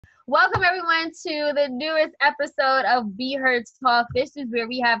Welcome everyone to the newest episode of Be Heard Talk. This is where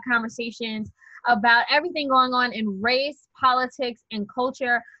we have conversations about everything going on in race, politics, and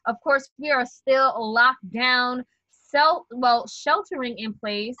culture. Of course, we are still locked down, sheltering in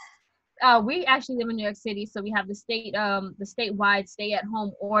place. We actually live in New York City, so we have the statewide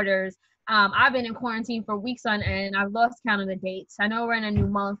stay-at-home orders. I've been in quarantine for weeks on end. I've lost count of the dates. I know we're in a new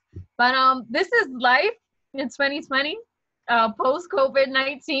month, but this is life in 2020. Post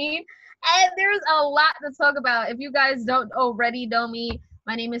COVID-19, and there's a lot to talk about. If you guys don't already know me,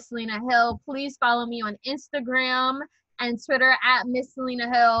 my name is Selena Hill. Please follow me on Instagram and Twitter at Miss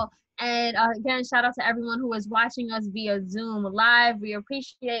Selena Hill. And again, shout out to everyone who is watching us via Zoom live. We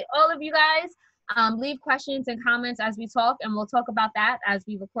appreciate all of you guys. Leave questions and comments as we talk, and we'll talk about that as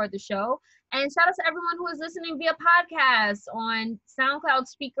we record the show. And shout out to everyone who is listening via podcast on SoundCloud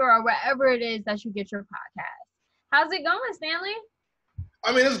speaker or wherever it is that you get your podcast. How's it going, Stanley?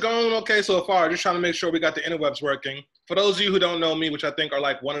 I mean, it's going okay so far. Just trying to make sure we got the interwebs working. For those of you who don't know me, which I think are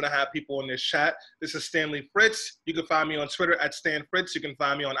like 1.5 people in this chat, this is Stanley Fritz. You can find me on Twitter at Stan Fritz. You can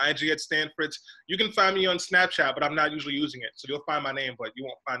find me on IG at Stan Fritz. You can find me on Snapchat, but I'm not usually using it. So you'll find my name, but you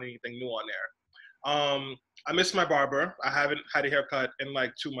won't find anything new on there. I miss my barber. I haven't had a haircut in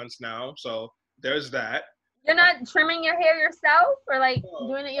like 2 months now. So there's that. You're not trimming your hair yourself or like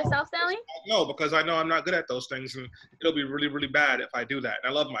doing it yourself, Stanley? No, because I know I'm not good at those things, and it'll be really, really bad if I do that.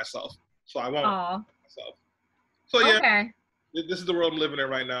 And I love myself, so I won't myself. So yeah, okay. This is the world I'm living in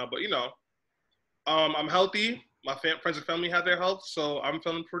right now. But I'm healthy. My friends and family have their health, so I'm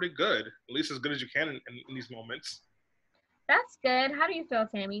feeling pretty good. At least as good as you can in these moments. That's good. How do you feel,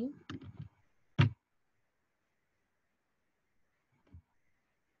 Tammie?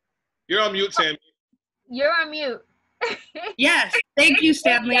 You're on mute, Tammie. You're on mute. Yes, thank you,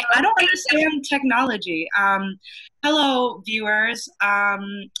 Stanley. I don't understand technology. Hello, viewers.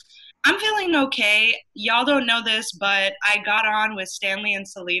 I'm feeling okay. Y'all don't know this, but I got on with Stanley and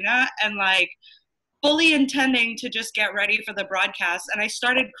Selena and like fully intending to just get ready for the broadcast, and I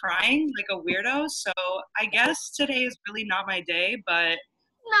started crying like a weirdo. So I guess today is really not my day, but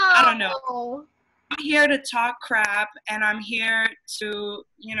I don't know. I'm here to talk crap, and I'm here to,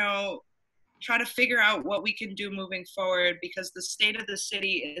 try to figure out what we can do moving forward, because the state of the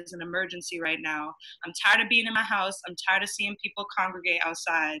city is an emergency right now. I'm tired of being in my house. I'm tired of seeing people congregate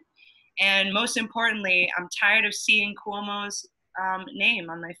outside. And most importantly, I'm tired of seeing Cuomo's name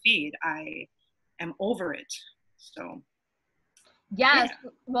on my feed. I am over it. So. Yes.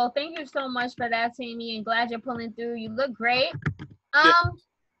 Yeah. Well, thank you so much for that, Tammie, and glad you're pulling through. You look great.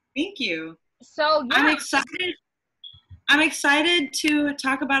 Thank you. So yeah. I'm excited to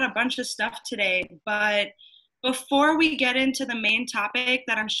talk about a bunch of stuff today, but before we get into the main topic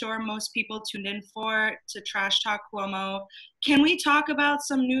that I'm sure most people tuned in for, to trash talk Cuomo, can we talk about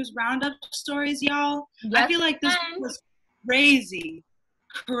some news roundup stories, y'all? Yes, I feel like this was crazy.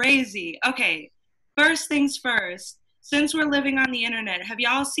 Okay, first things first. Since we're living on the internet, have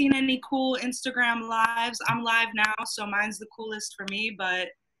y'all seen any cool Instagram lives? I'm live now, so mine's the coolest for me, but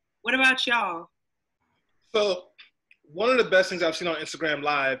what about y'all? So, one of the best things I've seen on Instagram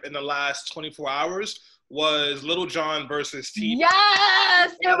Live in the last 24 hours was Lil Jon versus T.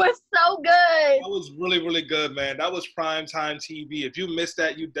 Yes, it was so good. That was really, really good, man. That was primetime TV. If you missed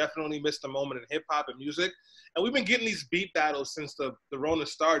that, you definitely missed a moment in hip-hop and music. And we've been getting these beat battles since the Rona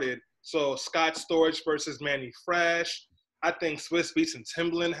started. So Scott Storch versus Manny Fresh. I think Swiss Beats and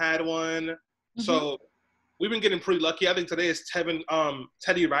Timbaland had one. Mm-hmm. So we've been getting pretty lucky. I think today is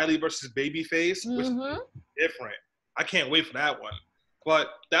Teddy Riley versus Babyface, which is different. I can't wait for that one. But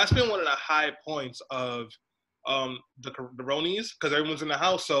that's been one of the high points of the Ronies, because everyone's in the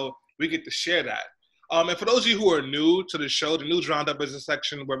house, so we get to share that. And for those of you who are new to the show, the News Roundup is a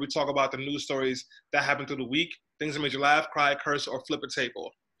section where we talk about the news stories that happened through the week, things that made you laugh, cry, curse, or flip a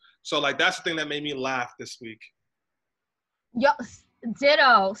table. So, that's the thing that made me laugh this week. Yes,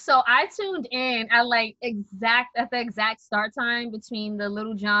 ditto. So I tuned in at the exact start time between the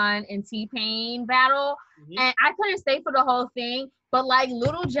Lil Jon and T-Pain battle, and I couldn't stay for the whole thing. But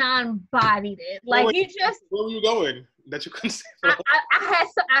Lil Jon bodied it. Where were you going that you couldn't stay for? I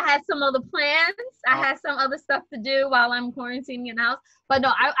had some other plans. I had some other stuff to do while I'm quarantining in the house. But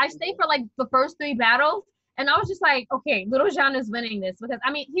no, I stayed for the first 3 battles, and I was just like, okay, Lil Jon is winning this, because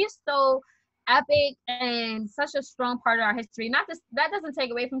he's so epic and such a strong part of our history. That doesn't take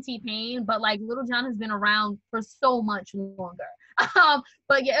away from T-Pain, but Lil Jon has been around for so much longer.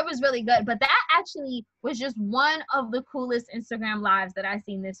 But yeah, it was really good. But that actually was just one of the coolest Instagram lives that I've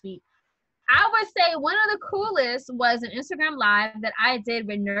seen this week. I would say one of the coolest was an Instagram live that I did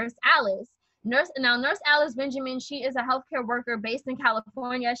with Nurse Alice. Nurse Alice Benjamin, she is a healthcare worker based in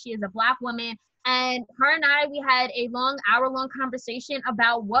California. She is a Black woman. And her and I, we had a hour-long conversation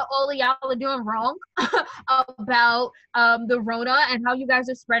about what all of y'all are doing wrong about the Rona and how you guys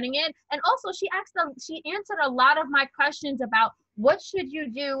are spreading it. And also, she answered a lot of my questions about what should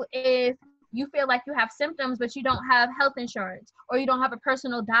you do if you feel like you have symptoms, but you don't have health insurance or you don't have a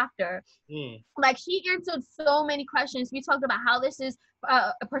personal doctor. Like, she answered so many questions. We talked about how this is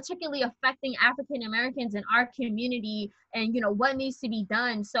particularly affecting African Americans in our community and, you know, what needs to be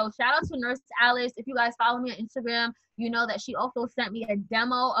done. So shout out to Nurse Alice. If you guys follow me on Instagram, you know that she also sent me a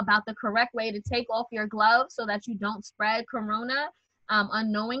demo about the correct way to take off your gloves so that you don't spread corona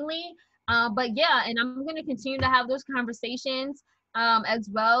unknowingly. But yeah, and I'm going to continue to have those conversations as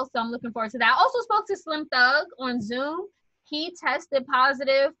well. So I'm looking forward to that. I also spoke to Slim Thug on Zoom. He tested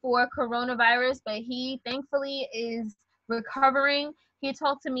positive for coronavirus, but he thankfully is recovering. He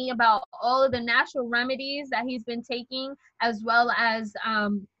talked to me about all of the natural remedies that he's been taking, as well as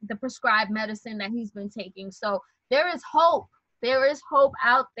the prescribed medicine that he's been taking. So there is hope. There is hope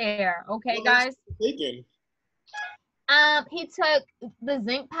out there. Okay, guys? He took the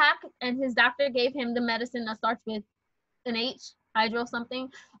zinc pack, and his doctor gave him the medicine that starts with an H, hydro something.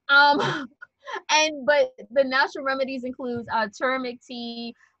 But the natural remedies includes turmeric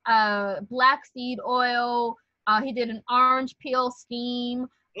tea, black seed oil. He did an orange peel steam.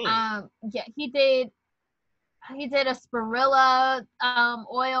 Yeah, he did a spirilla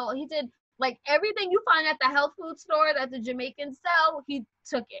oil. He did like everything you find at the health food store that the Jamaicans sell. He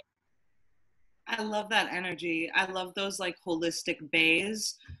took it. I love that energy. I love those like holistic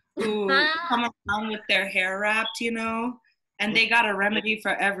bays who come around with their hair wrapped, you know, and they got a remedy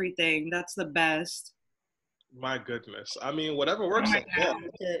for everything. That's the best. My goodness. I mean, whatever works. I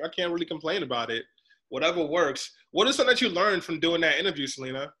can't really complain about it. Whatever works. What is something that you learned from doing that interview,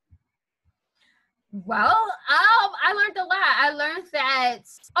 Selena? Well, I learned a lot. I learned that,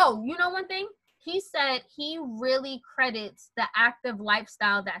 you know one thing? He said he really credits the active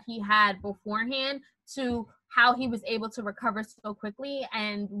lifestyle that he had beforehand to how he was able to recover so quickly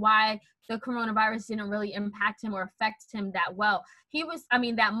and why the coronavirus didn't really impact him or affect him that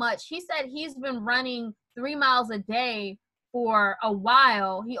much. He said he's been running 3 miles a day for a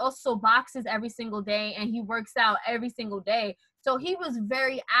while. He also boxes every single day and he works out every single day. So he was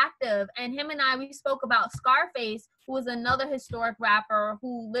very active. And him and we spoke about Scarface, who was another historic rapper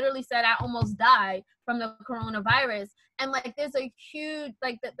who literally said, I almost died from the coronavirus. And like, there's a huge,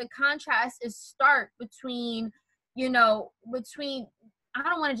 like the contrast is stark between, I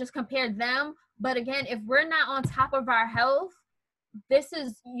don't want to just compare them, but again, if we're not on top of our health,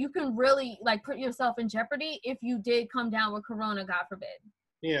 you can really like put yourself in jeopardy if you did come down with corona, God forbid.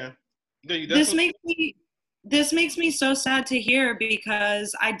 Yeah. This makes me so sad to hear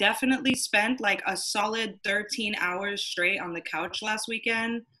because I definitely spent like a solid 13 hours straight on the couch last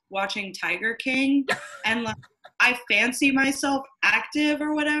weekend watching Tiger King. And like, I fancy myself active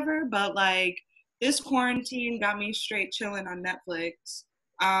or whatever, but like this quarantine got me straight chilling on Netflix.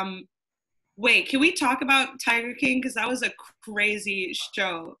 Wait, can we talk about Tiger King? Because that was a crazy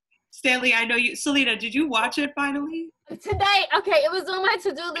show. Stanley, I know you. Selena, did you watch it finally? Today, okay, it was on my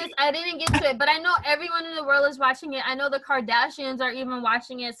to-do list. I didn't get to it, but I know everyone in the world is watching it. I know the Kardashians are even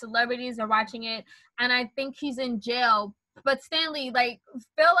watching it. Celebrities are watching it. And I think he's in jail. But Stanley, like,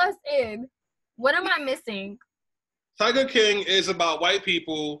 fill us in. What am I missing? Tiger King is about white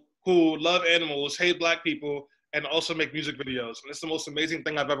people who love animals, hate black people, and also make music videos. And it's the most amazing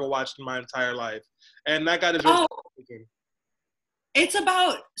thing I've ever watched in my entire life. And that guy is really amazing. It's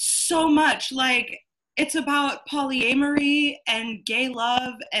about so much. Like, it's about polyamory and gay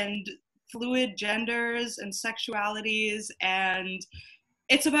love and fluid genders and sexualities. And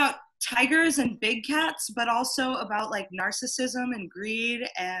it's about tigers and big cats, but also about like narcissism and greed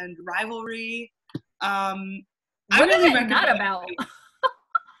and rivalry. What is it not about?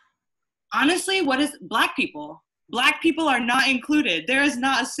 Honestly, what is black people? Black people are not included. There is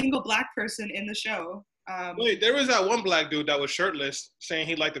not a single black person in the show. Wait, there was that one black dude that was shirtless saying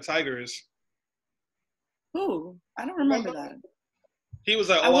he liked the Tigers. Who? I don't remember that. He was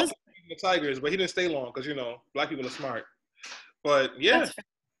like, I'm the Tigers, but he didn't stay long because, black people are smart. But yeah.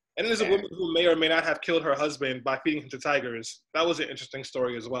 And there's a woman who may or may not have killed her husband by feeding him to tigers. That was an interesting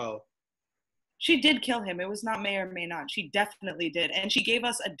story as well. She did kill him. It was not may or may not. She definitely did. And she gave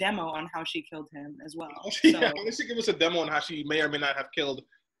us a demo on how she killed him as well. She gave us a demo on how she may or may not have killed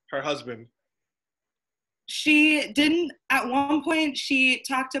her husband. She didn't. At one point, she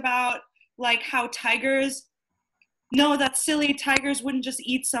talked about like how that's silly. Tigers wouldn't just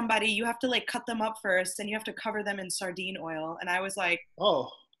eat somebody. You have to like cut them up first and you have to cover them in sardine oil. And I was like, oh,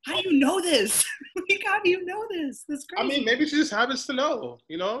 How do you know this? Like, how do you know this? That's I crazy. mean, maybe she just happens to know,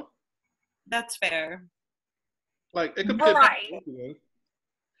 you know? That's fair. Like, it could be a Right.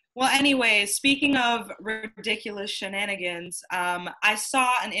 Well, anyway, speaking of ridiculous shenanigans, I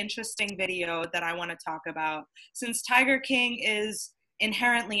saw an interesting video that I want to talk about. Since Tiger King is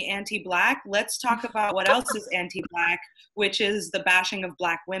inherently anti-Black, let's talk about what else is anti-Black, which is the bashing of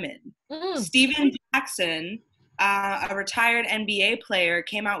Black women. Steven Jackson, a retired NBA player,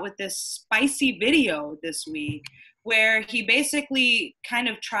 came out with this spicy video this week where he basically kind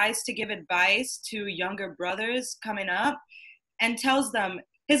of tries to give advice to younger brothers coming up and tells them,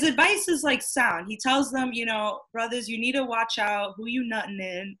 his advice is like sound. He tells them, you know, brothers, you need to watch out who you nutting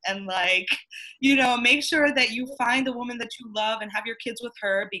in, and like, you know, make sure that you find the woman that you love and have your kids with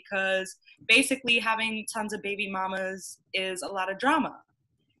her, because basically having tons of baby mamas is a lot of drama.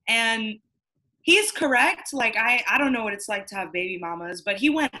 And he's correct. Like, I don't know what it's like to have baby mamas, but he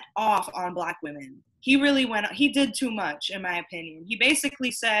went off on Black women. He really he did too much, in my opinion. He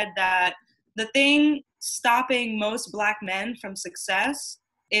basically said that the thing stopping most Black men from success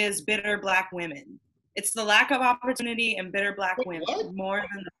is bitter Black women. It's the lack of opportunity and bitter Black women more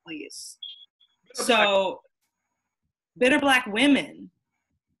than the police. Bitter Black women.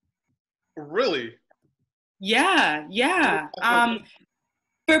 Really? Yeah.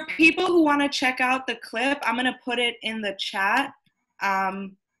 For people who want to check out the clip, I'm going to put it in the chat.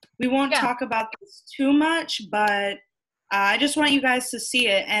 We won't talk about this too much, but I just want you guys to see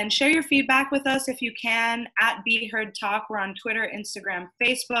it and share your feedback with us if you can at Be Heard Talk. We're on Twitter, Instagram,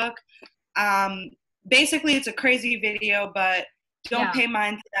 Facebook. Basically, it's a crazy video, but don't pay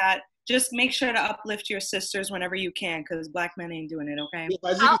mind to that. Just make sure to uplift your sisters whenever you can, because Black men ain't doing it, okay?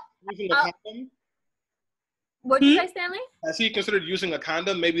 Using a condom? What did you say, Stanley? Has he considered using a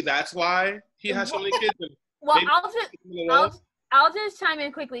condom? Maybe that's why he has so many kids. Well, I'll just chime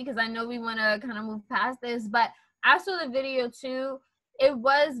in quickly because I know we want to kind of move past this, but I saw the video too. It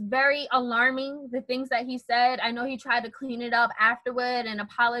was very alarming, the things that he said. I know he tried to clean it up afterward and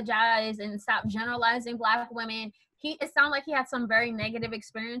apologize and stop generalizing Black women. It sounded like he had some very negative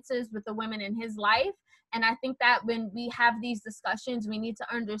experiences with the women in his life. And I think that when we have these discussions, we need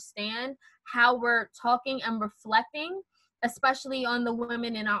to understand how we're talking and reflecting, especially on the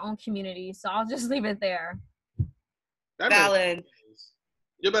women in our own community. So I'll just leave it there. Valid.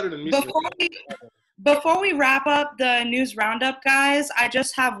 You're better than me. Before we wrap up the news roundup, guys, I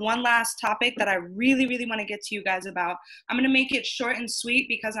just have one last topic that I really, really want to get to you guys about. I'm going to make it short and sweet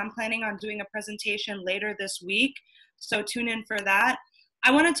because I'm planning on doing a presentation later this week. So tune in for that.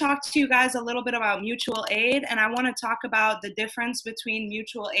 I want to talk to you guys a little bit about mutual aid, and I want to talk about the difference between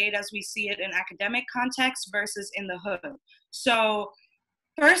mutual aid as we see it in academic context versus in the hood. So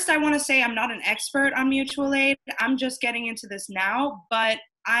first, I want to say I'm not an expert on mutual aid. I'm just getting into this now, but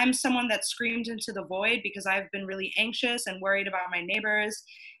I'm someone that screamed into the void because I've been really anxious and worried about my neighbors.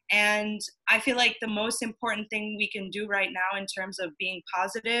 And I feel like the most important thing we can do right now in terms of being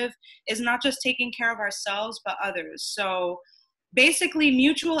positive is not just taking care of ourselves, but others. So basically,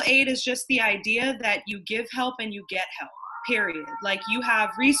 mutual aid is just the idea that you give help and you get help, period. Like, you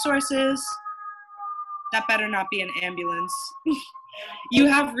have resources. That better not be an ambulance. You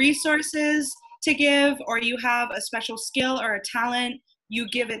have resources to give, or you have a special skill or a talent, you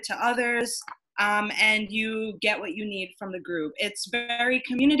give it to others, and you get what you need from the group. It's very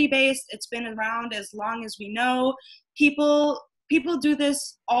community-based. It's been around as long as we know. People do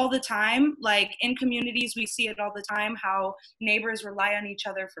this all the time. Like, in communities, we see it all the time, how neighbors rely on each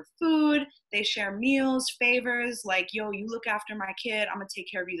other for food. They share meals, favors, like, yo, you look after my kid, I'm gonna take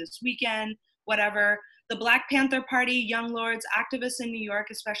care of you this weekend, whatever. The Black Panther Party, Young Lords, activists in New York,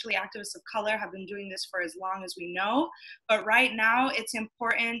 especially activists of color, have been doing this for as long as we know. But right now, it's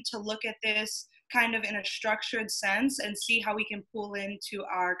important to look at this kind of in a structured sense and see how we can pull into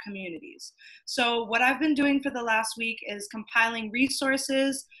our communities. So what I've been doing for the last week is compiling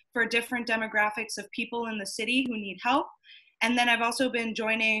resources for different demographics of people in the city who need help. And then I've also been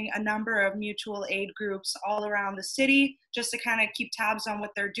joining a number of mutual aid groups all around the city just to kind of keep tabs on what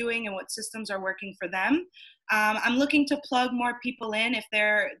they're doing and what systems are working for them. I'm looking to plug more people in if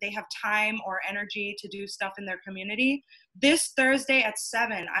they have time or energy to do stuff in their community. This Thursday at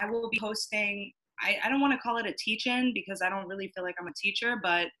 7, I will be hosting, I don't want to call it a teach-in because I don't really feel like I'm a teacher,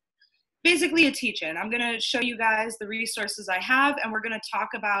 but basically a teach-in. I'm going to show you guys the resources I have, and we're going to talk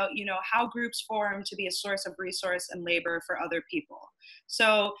about, how groups form to be a source of resource and labor for other people.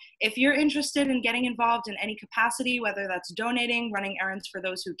 So if you're interested in getting involved in any capacity, whether that's donating, running errands for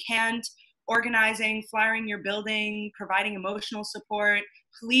those who can't, organizing, flyering your building, providing emotional support,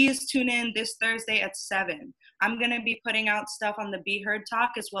 please tune in this Thursday at 7. I'm going to be putting out stuff on the Be Heard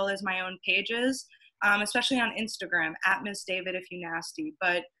Talk as well as my own pages, especially on Instagram, at Miss David if you nasty.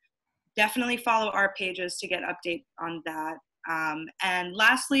 But definitely follow our pages to get update on that. And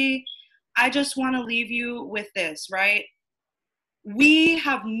lastly, I just want to leave you with this, right? We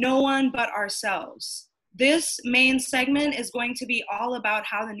have no one but ourselves. This main segment is going to be all about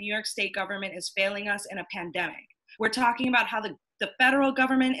how the New York State government is failing us in a pandemic. We're talking about how the federal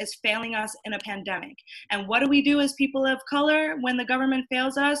government is failing us in a pandemic. And what do we do as people of color when the government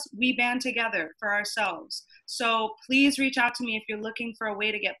fails us? We band together for ourselves. So please reach out to me if you're looking for a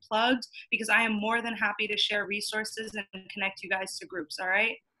way to get plugged, because I am more than happy to share resources and connect you guys to groups, all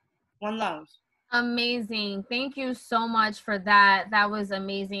right? One love. Amazing. Thank you so much for that. That was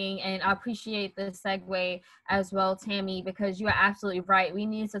amazing. And I appreciate the segue as well, Tammie, because you are absolutely right. We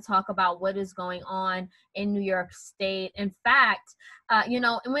need to talk about what is going on in New York State. In fact,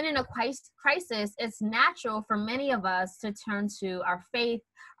 when in a crisis, it's natural for many of us to turn to our faith,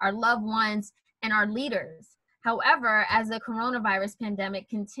 our loved ones, and our leaders. However, as the coronavirus pandemic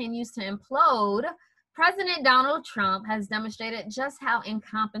continues to implode, President Donald Trump has demonstrated just how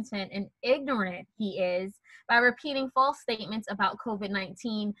incompetent and ignorant he is by repeating false statements about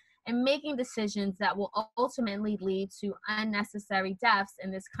COVID-19 and making decisions that will ultimately lead to unnecessary deaths in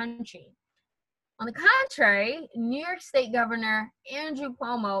this country. On the contrary, New York State Governor Andrew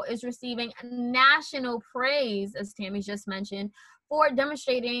Cuomo is receiving national praise, as Tammie just mentioned, for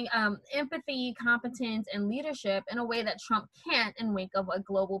demonstrating empathy, competence, and leadership in a way that Trump can't in wake of a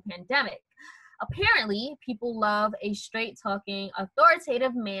global pandemic. Apparently, people love a straight-talking,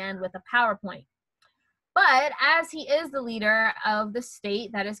 authoritative man with a PowerPoint. But as he is the leader of the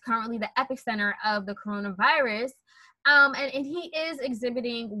state that is currently the epicenter of the coronavirus, and he is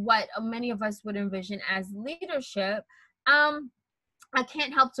exhibiting what many of us would envision as leadership, I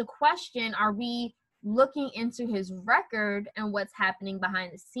can't help to question, are we looking into his record and what's happening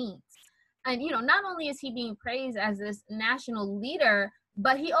behind the scenes? And, not only is he being praised as this national leader,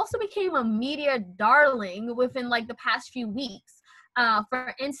 but he also became a media darling within the past few weeks.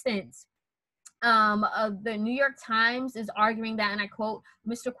 For instance, the New York Times is arguing that, and I quote,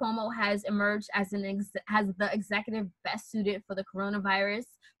 Mr. Cuomo has emerged as the executive best suited for the coronavirus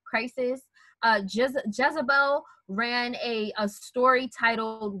crisis. Jezebel ran a story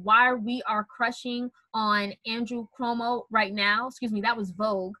titled "Why We Are Crushing on Andrew Cuomo Right Now." Excuse me, that was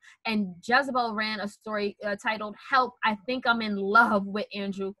Vogue. And Jezebel ran a story titled "Help, I Think I'm in Love with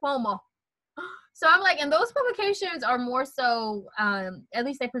Andrew Cuomo." So I'm like, and those publications are more so, at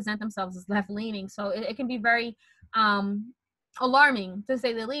least they present themselves as left-leaning. So it can be very alarming, to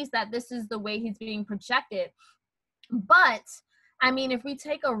say the least, that this is the way he's being projected. But I mean, if we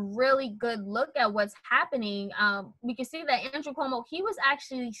take a really good look at what's happening, we can see that Andrew Cuomo, he was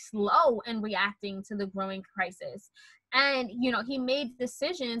actually slow in reacting to the growing crisis. And, he made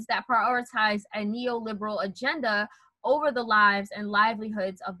decisions that prioritize a neoliberal agenda over the lives and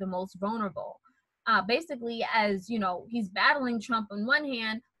livelihoods of the most vulnerable. Basically, as, he's battling Trump on one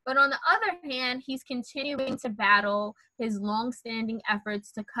hand, but on the other hand, he's continuing to battle his longstanding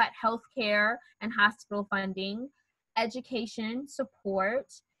efforts to cut healthcare and hospital funding, education support.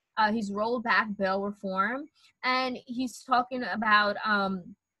 He's rolled back bail reform, and he's talking about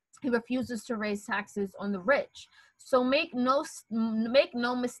he refuses to raise taxes on the rich. So make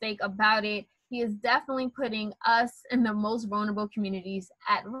no mistake about it. He is definitely putting us in the most vulnerable communities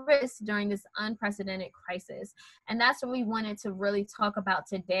at risk during this unprecedented crisis. And that's what we wanted to really talk about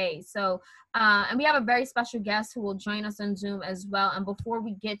today. So, and we have a very special guest who will join us on Zoom as well. And before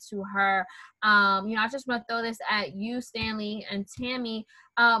we get to her, I just want to throw this at you, Stanley and Tammie.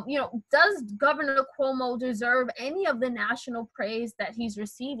 Does Governor Cuomo deserve any of the national praise that he's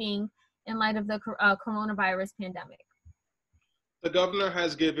receiving in light of the coronavirus pandemic? The governor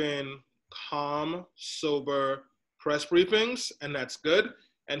has given calm, sober press briefings, and that's good.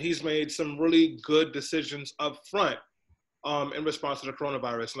 And he's made some really good decisions up front in response to the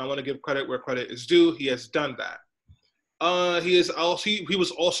coronavirus. And I want to give credit where credit is due. He has done that. He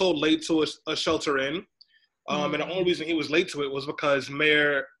was also late to a shelter in. And the only reason he was late to it was because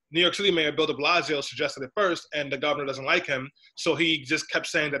New York City Mayor Bill de Blasio suggested it first, and the governor doesn't like him. So he just kept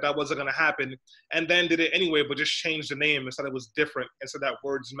saying that wasn't going to happen, and then did it anyway, but just changed the name and said it was different and said that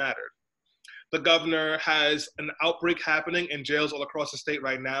words mattered. The governor has an outbreak happening in jails all across the state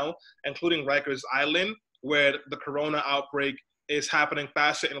right now, including Rikers Island, where the corona outbreak is happening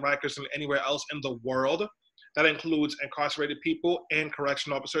faster in Rikers than anywhere else in the world. That includes incarcerated people and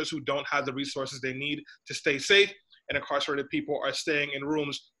correction officers who don't have the resources they need to stay safe. And incarcerated people are staying in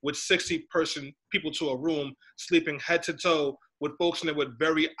rooms with 60 people to a room, sleeping head to toe with folks in there with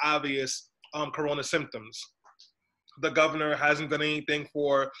very obvious corona symptoms. the governor hasn't done anything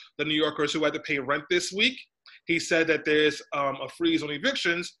for the New Yorkers who had to pay rent this week. He said that there's a freeze on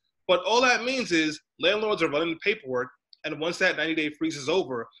evictions, but all that means is landlords are running the paperwork, and once that 90-day freeze is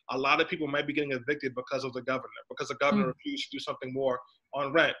over, a lot of people might be getting evicted because of the governor, because the governor refused to do something more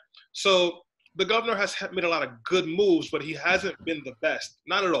on rent. So the governor has made a lot of good moves, but he hasn't been the best,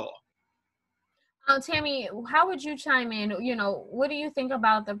 not at all. Tammie, how would you chime in? You know, what do you think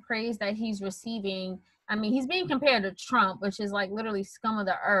about the praise that he's receiving? I mean, he's being compared to Trump, which is like literally scum of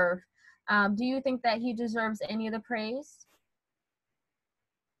the earth. Do you think that he deserves any of the praise?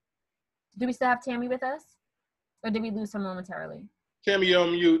 Do we still have Tammie with us? Or did we lose her momentarily? Tammie, you're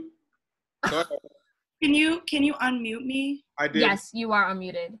on mute. Can you unmute me? I did. Yes, you are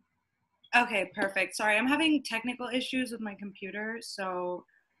unmuted. Okay, perfect. Sorry, I'm having technical issues with my computer, so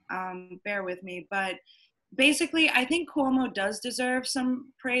bear with me. But basically, I think Cuomo does deserve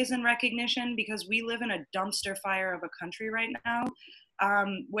some praise and recognition because we live in a dumpster fire of a country right now,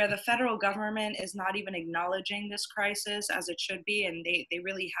 where the federal government is not even acknowledging this crisis as it should be, and they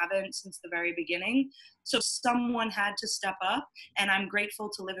really haven't since the very beginning. So someone had to step up, and I'm grateful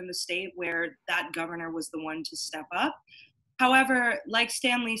to live in the state where that governor was the one to step up. However, like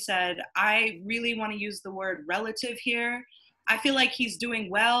Stanley said, I really want to use the word relative here. I feel like he's doing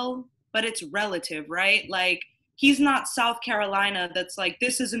well, but it's relative, right? Like, he's not South Carolina that's like,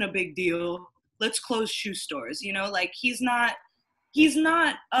 this isn't a big deal, let's close shoe stores, you know? Like, he's not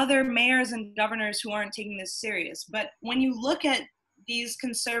other mayors and governors who aren't taking this serious. But when you look at these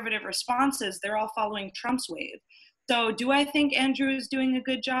conservative responses, they're all following Trump's wave. So do I think Andrew is doing a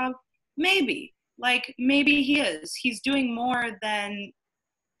good job? Maybe. Like, maybe he is. He's doing more than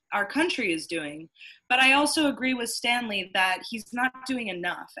our country is doing. But I also agree with Stanley that he's not doing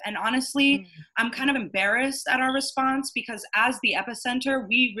enough. And honestly, I'm kind of embarrassed at our response because as the epicenter,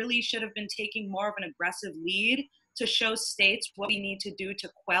 we really should have been taking more of an aggressive lead to show states what we need to do to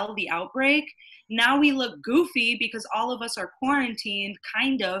quell the outbreak. Now we look goofy because all of us are quarantined,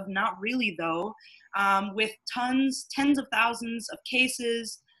 kind of, not really though, with tens of thousands of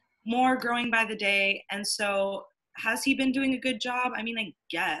cases, more growing by the day. And so has he been doing a good job? I mean, I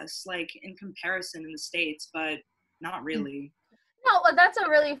guess, like in comparison in the States, but not really. No, but that's a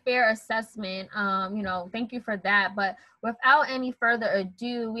really fair assessment. You know, thank you for that. But without any further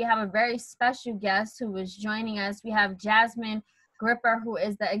ado, we have a very special guest who is joining us. We have Jasmine Gripper, who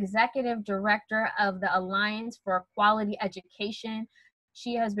is the executive director of the Alliance for Quality Education.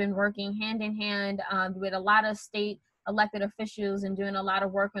 She has been working hand in hand with a lot of state elected officials and doing a lot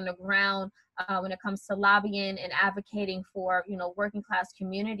of work on the ground when it comes to lobbying and advocating for, you know, working class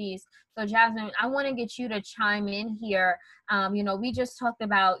communities. So Jasmine, I want to get you to chime in here. You know, we just talked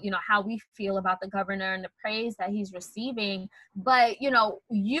about, you know, how we feel about the governor and the praise that he's receiving, but, you know,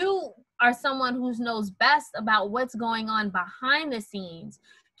 you are someone who knows best about what's going on behind the scenes.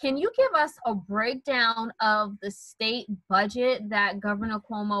 Can you give us a breakdown of the state budget that Governor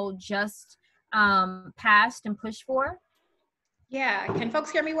Cuomo just passed and pushed for? Yeah, can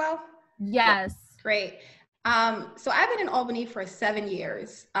folks hear me well? Yes. Great. So I've been in Albany for 7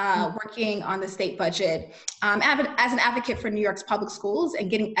 years, working on the state budget as an advocate for New York's public schools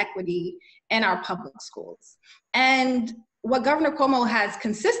and getting equity in our public schools. And what Governor Cuomo has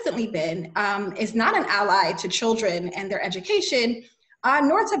consistently been is not an ally to children and their education,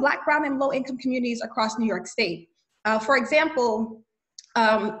 nor to Black, Brown, and low-income communities across New York State. For example,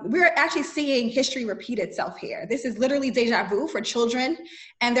 we're actually seeing history repeat itself here. This is literally deja vu for children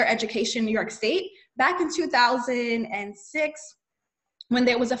and their education in New York State. Back in 2006, when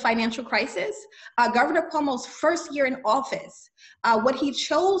there was a financial crisis, Governor Cuomo's first year in office, what he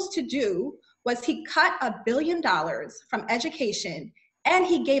chose to do was he cut $1 billion from education, and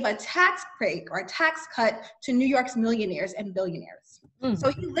he gave a tax break or a tax cut to New York's millionaires and billionaires.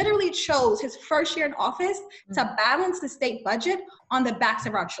 So he literally chose his first year in office to balance the state budget on the backs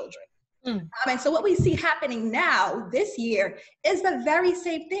of our children. And so what we see happening now this year is the very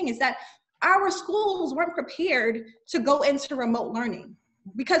same thing, is that our schools weren't prepared to go into remote learning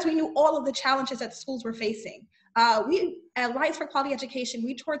because we knew all of the challenges that schools were facing. We at Alliance for Quality Education,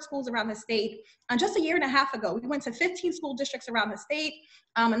 we toured schools around the state. Just a year and a half ago, we went to 15 school districts around the state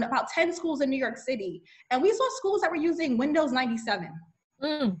and about 10 schools in New York City. And we saw schools that were using Windows 97.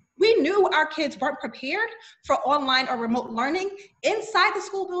 We knew our kids weren't prepared for online or remote learning inside the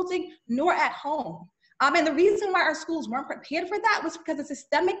school building nor at home. And the reason why our schools weren't prepared for that was because of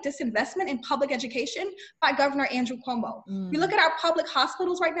systemic disinvestment in public education by Governor Andrew Cuomo. We look at our public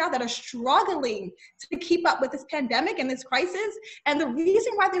hospitals right now that are struggling to keep up with this pandemic and this crisis. And the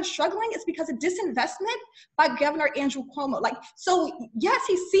reason why they're struggling is because of disinvestment by Governor Andrew Cuomo. Like, so yes,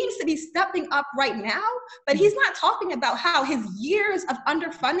 he seems to be stepping up right now, but he's not talking about how his years of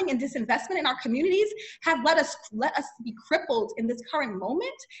underfunding and disinvestment in our communities have let us be crippled in this current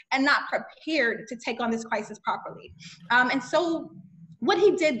moment and not prepared to take on this crisis properly. And so what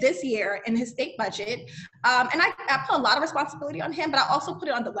he did this year in his state budget, and I put a lot of responsibility on him, but I also put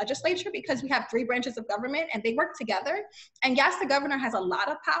it on the legislature because we have 3 branches of government and they work together. And yes, the governor has a lot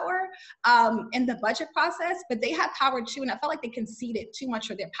of power in the budget process, but they have power too. And I felt like they conceded too much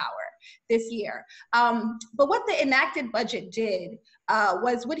of their power this year. But what the enacted budget did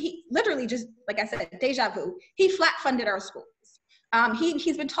was what he literally just, like I said, deja vu, he flat funded our schools.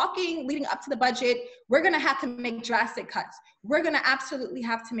 He's been talking leading up to the budget, we're gonna have to make drastic cuts. We're gonna absolutely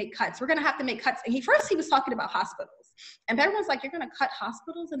have to make cuts. We're gonna have to make cuts. And first he was talking about hospitals. And everyone's like, you're gonna cut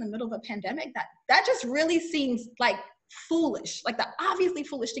hospitals in the middle of a pandemic? That just really seems like foolish, like the obviously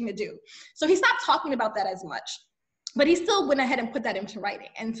foolish thing to do. So he stopped talking about that as much. But he still went ahead and put that into writing,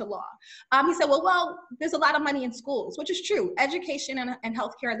 into law. He said, well, there's a lot of money in schools, which is true. Education and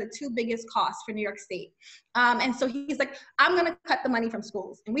healthcare are the 2 biggest costs for New York State. And so he's like, I'm gonna cut the money from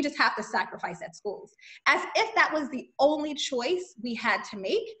schools and we just have to sacrifice at schools. As if that was the only choice we had to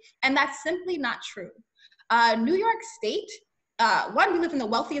make. And that's simply not true. New York State, we live in the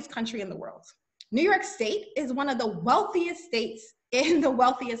wealthiest country in the world. New York State is one of the wealthiest states in the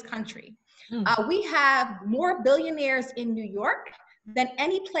wealthiest country. We have more billionaires in New York than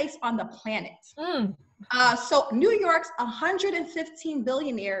any place on the planet. So New York's 115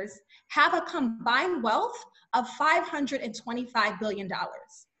 billionaires have a combined wealth of $525 billion.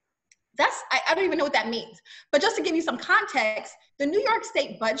 I don't even know what that means. But just to give you some context, the New York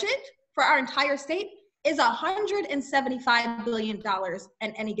State budget for our entire state is $175 billion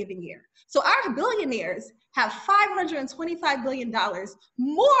in any given year. So our billionaires have $525 billion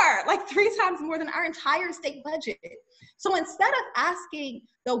more, like 3 times more than our entire state budget. So instead of asking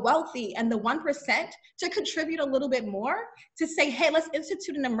the wealthy and the 1% to contribute a little bit more, to say, hey, let's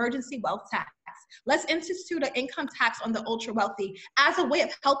institute an emergency wealth tax. Let's institute an income tax on the ultra wealthy as a way of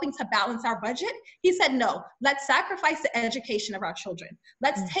helping to balance our budget. He said, no, let's sacrifice the education of our children.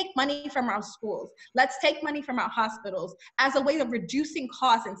 Let's take money from our schools. Let's take money from our hospitals as a way of reducing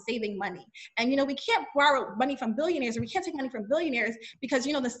costs and saving money. And, we can't borrow money from billionaires, or we can't take money from billionaires because,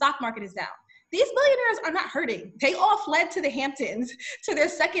 the stock market is down. These billionaires are not hurting. They all fled to the Hamptons, to their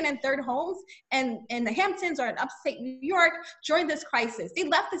 2nd and 3rd homes, and the Hamptons are in upstate New York during this crisis. They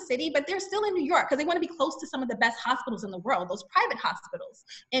left the city, but they're still in New York because they want to be close to some of the best hospitals in the world, those private hospitals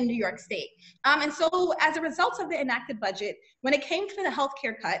in New York State. And so as a result of the enacted budget, when it came to the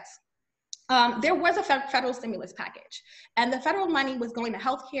healthcare cuts, there was a federal stimulus package, and the federal money was going to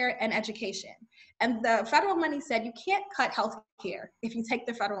healthcare and education. And the federal money said, you can't cut healthcare if you take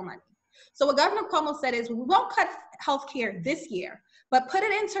the federal money. So what Governor Cuomo said is, we won't cut healthcare this year, but put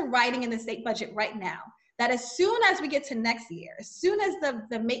it into writing in the state budget right now, that as soon as we get to next year, as soon as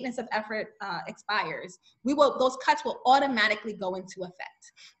the maintenance of effort expires, those cuts will automatically go into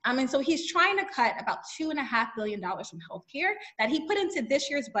effect. And so he's trying to cut about $2.5 billion from healthcare that he put into this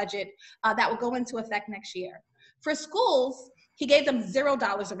year's budget that will go into effect next year. For schools, he gave them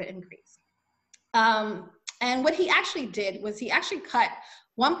 $0 of an increase. And what he actually did was he actually cut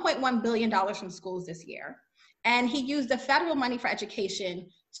 $1.1 billion from schools this year. And he used the federal money for education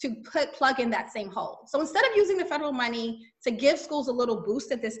to plug in that same hole. So instead of using the federal money to give schools a little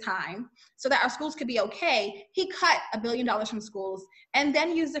boost at this time so that our schools could be okay, he cut $1 billion from schools and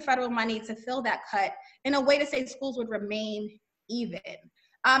then used the federal money to fill that cut in a way to say schools would remain even.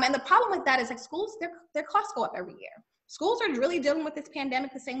 And the problem with that is, like, schools, their costs go up every year. Schools are really dealing with this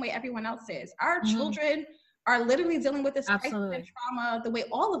pandemic the same way everyone else is. Our children are literally dealing with this crisis and trauma the way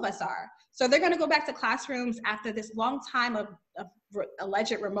all of us are. So they're going to go back to classrooms after this long time of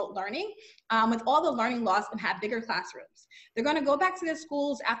alleged remote learning with all the learning loss and have bigger classrooms. They're going to go back to their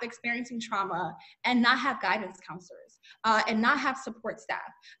schools after experiencing trauma and not have guidance counselors and not have support staff.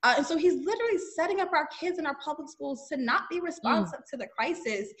 And so he's literally setting up our kids in our public schools to not be responsive to the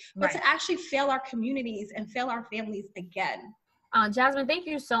crisis, but to actually fail our communities and fail our families again. Jasmine, thank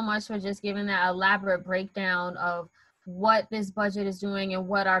you so much for just giving that elaborate breakdown of what this budget is doing and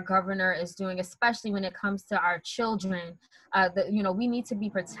what our governor is doing, especially when it comes to our children. We need to be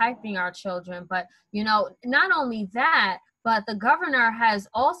protecting our children, but, not only that, but the governor has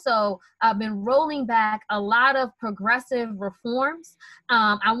also been rolling back a lot of progressive reforms.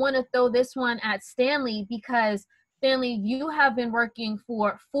 I want to throw this one at Stanley because, Stanley, you have been working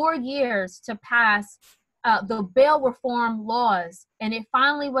for 4 years to pass the bail reform laws, and it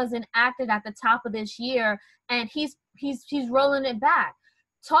finally was enacted at the top of this year, and he's rolling it back.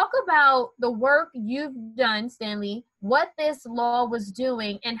 Talk about the work you've done, Stanley, what this law was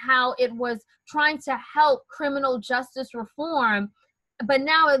doing and how it was trying to help criminal justice reform, but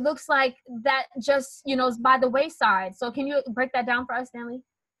now it looks like that just, is by the wayside. So can you break that down for us, Stanley?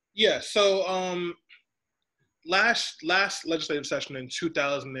 Yeah, so last legislative session in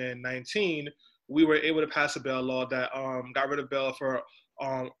 2019, we were able to pass a bail law that got rid of bail for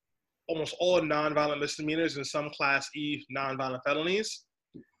almost all nonviolent misdemeanors and some Class E nonviolent felonies.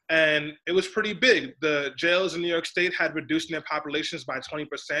 And it was pretty big. The jails in New York State had reduced their populations by 20%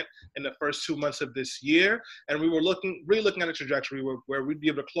 in the first 2 months of this year. And we were really looking at a trajectory where we'd be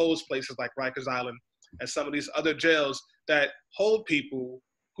able to close places like Rikers Island and some of these other jails that hold people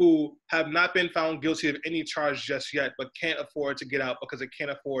who have not been found guilty of any charge just yet, but can't afford to get out because they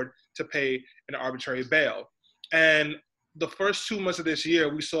can't afford to pay an arbitrary bail. And the first 2 months of this year,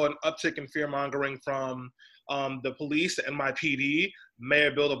 we saw an uptick in fear-mongering from the police, the NYPD,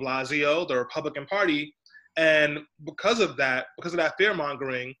 Mayor Bill de Blasio, the Republican Party. And because of that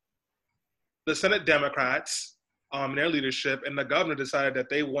fear-mongering, the Senate Democrats, their leadership, and the governor decided that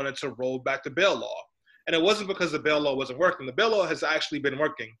they wanted to roll back the bail law. And it wasn't because the bail law wasn't working. The bail law has actually been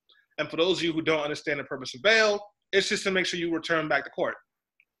working. And for those of you who don't understand the purpose of bail, it's just to make sure you return back to court.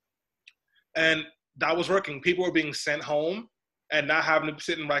 And that was working. People were being sent home and not having to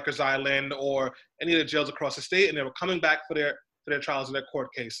sit in Rikers Island or any of the jails across the state, and they were coming back for their trials and their court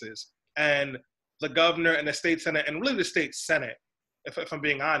cases. And the governor and the state senate, and really the state senate, if I'm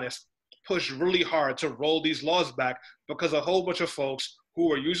being honest, pushed really hard to roll these laws back because a whole bunch of folks who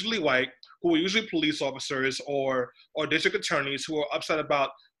are usually white, who are usually police officers or district attorneys who are upset about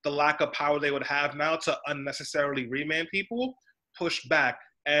the lack of power they would have now to unnecessarily remand people, pushed back.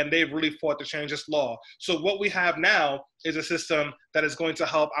 And they've really fought to change this law. So what we have now is a system that is going to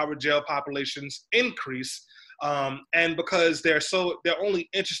help our jail populations increase. And because they're only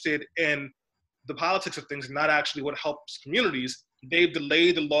interested in the politics of things, not actually what helps communities, they've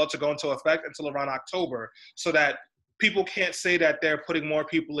delayed the law to go into effect until around October, so that people can't say that they're putting more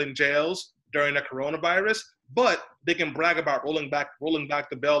people in jails during the coronavirus, but they can brag about rolling back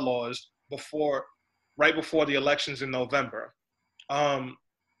the bail laws right before the elections in November.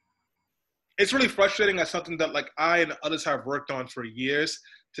 It's really frustrating as something that I and others have worked on for years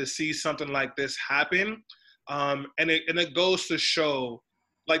to see something like this happen. And it goes to show,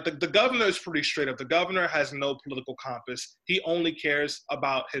 the governor is pretty straight up. The governor has no political compass. He only cares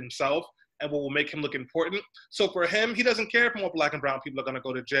about himself and what will make him look important. So for him, he doesn't care if more Black and brown people are going to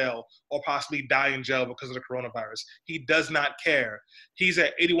go to jail or possibly die in jail because of the coronavirus. He does not care. He's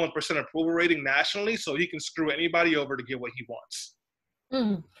at 81% approval rating nationally, so he can screw anybody over to get what he wants.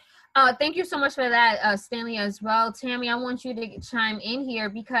 Mm. Thank you so much for that, Stanley, as well. Tammie, I want you to chime in here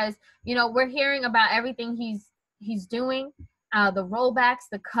because, we're hearing about everything he's doing, the rollbacks,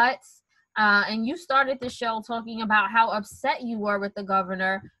 the cuts, and you started the show talking about how upset you were with the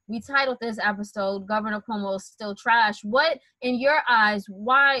governor. We titled this episode, Governor Cuomo is Still Trash. What, in your eyes,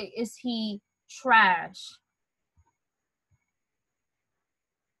 why is he trash?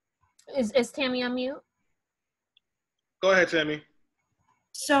 Is Tammie on mute? Go ahead, Tammie.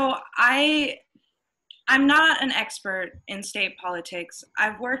 So I'm not an expert in state politics.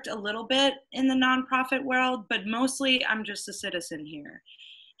 I've worked a little bit in the nonprofit world, but mostly I'm just a citizen here.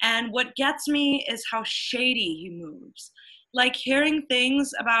 And what gets me is how shady he moves. Hearing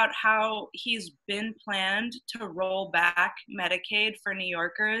things about how he's been planned to roll back Medicaid for New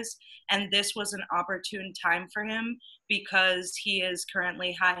Yorkers, and this was an opportune time for him because he is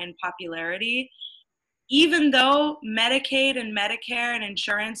currently high in popularity. Even though Medicaid and Medicare and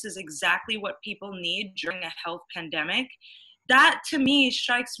insurance is exactly what people need during a health pandemic, that to me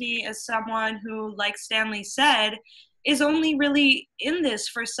strikes me as someone who, like Stanley said, is only really in this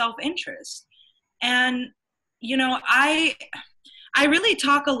for self-interest. And, I really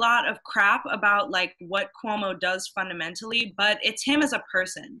talk a lot of crap about what Cuomo does fundamentally, but it's him as a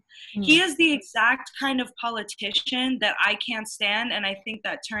person. Mm. He is the exact kind of politician that I can't stand, and I think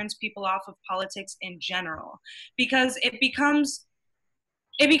that turns people off of politics in general, because it becomes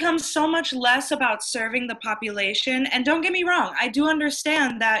so much less about serving the population. And don't get me wrong, I do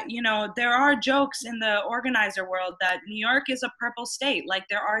understand that, there are jokes in the organizer world that New York is a purple state.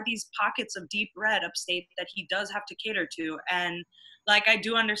 There are these pockets of deep red upstate that he does have to cater to. And I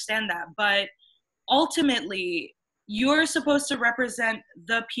do understand that. But ultimately, you're supposed to represent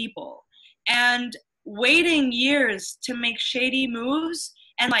the people. And waiting years to make shady moves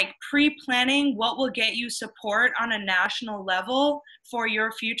and like pre-planning what will get you support on a national level for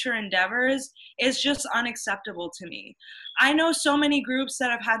your future endeavors is just unacceptable to me. I know so many groups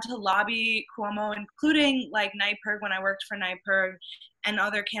that have had to lobby Cuomo, including like NYPIRG when I worked for NYPIRG and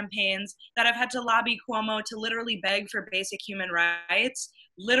other campaigns, that have had to lobby Cuomo to literally beg for basic human rights,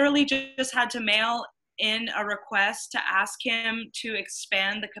 literally just had to mail in a request to ask him to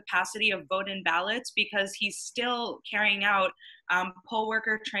expand the capacity of vote-in ballots because he's still carrying out poll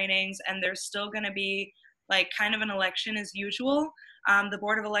worker trainings, and there's still going to be like kind of an election as usual. The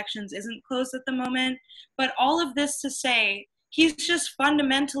Board of Elections isn't closed at the moment, but all of this to say, he's just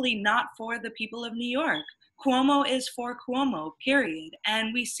fundamentally not for the people of New York. Cuomo is for Cuomo, period.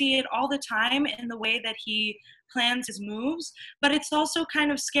 And we see it all the time in the way that he plans his moves, but it's also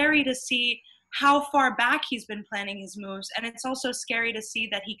kind of scary to see how far back he's been planning his moves. And it's also scary to see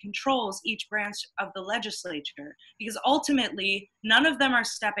that he controls each branch of the legislature, because ultimately none of them are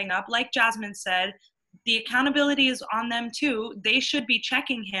stepping up. Like Jasmine said, the accountability is on them too. They should be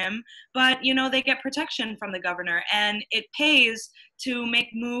checking him, but you know, they get protection from the governor, and it pays to make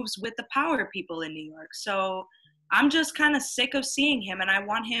moves with the power people in New York. So I'm just kind of sick of seeing him, and I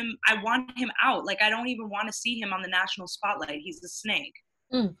want him out. Like, I don't even want to see him on the national spotlight. He's a snake.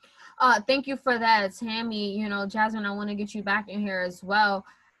 Thank you for that, Tammie. You know, Jasmine, I want to get you back in here as well.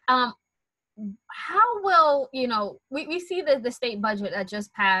 How will, you know, we see the state budget that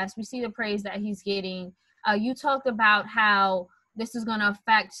just passed. We see the praise that he's getting. You talked about how this is going to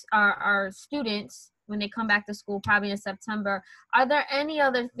affect our students when they come back to school, probably in September. Are there any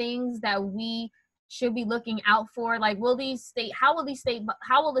other things that we should be looking out for? Like, how will the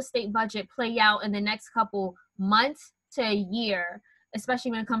state budget play out in the next couple months to a year,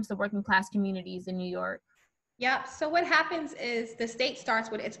 especially when it comes to working class communities in New York? Yep. So what happens is the state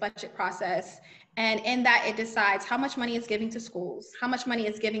starts with its budget process, and in that it decides how much money it's giving to schools, how much money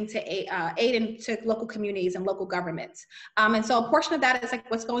it's giving to aid into local communities and local governments. And so a portion of that is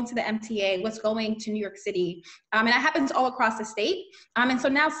like what's going to the MTA, what's going to New York City. And that happens all across the state. And so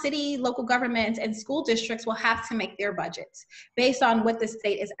now city, local governments, and school districts will have to make their budgets based on what the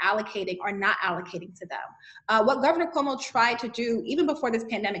state is allocating or not allocating to them. What Governor Cuomo tried to do, even before this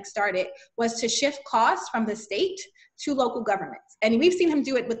pandemic started, was to shift costs from the state to local governments. And we've seen him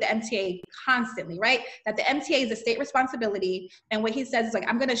do it with the MTA constantly, right? That the MTA is a state responsibility. And what he says is like,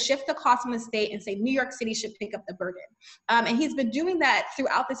 I'm gonna shift the cost from the state and say New York City should pick up the burden. And he's been doing that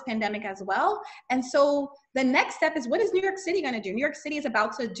throughout this pandemic as well. And so the next step is, what is New York City gonna do? New York City is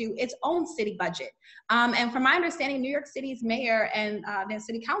about to do its own city budget. And from my understanding, New York City's mayor and the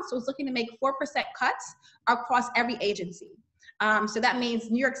city council is looking to make 4% cuts across every agency. So that means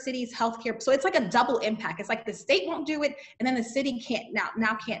New York City's healthcare. So it's like a double impact. It's like the state won't do it, and then the city can't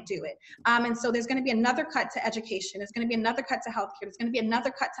do it. And so there's going to be another cut to education. There's going to be another cut to healthcare. There's going to be another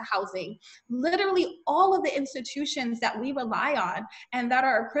cut to housing. Literally all of the institutions that we rely on and that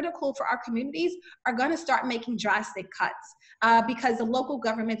are critical for our communities are going to start making drastic cuts because the local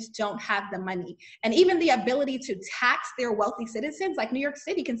governments don't have the money. And even the ability to tax their wealthy citizens, like New York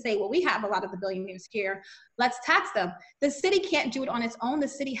City can say, well, we have a lot of the billionaires here, let's tax them. The city can't do it on its own. The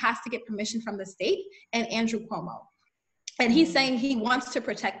city has to get permission from the state and Andrew Cuomo. And he's saying he wants to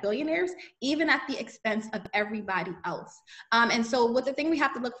protect billionaires, even at the expense of everybody else. And so what the thing we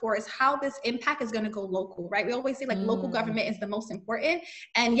have to look for is how this impact is going to go local, right? We always say like local government is the most important.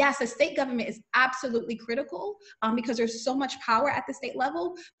 And yes, the state government is absolutely critical because there's so much power at the state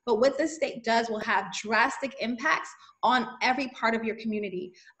level. But what the state does will have drastic impacts on every part of your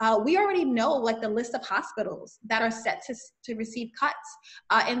community. We already know like the list of hospitals that are set to receive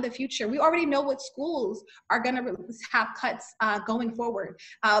cuts in the future. We already know what schools are going to have cuts going forward.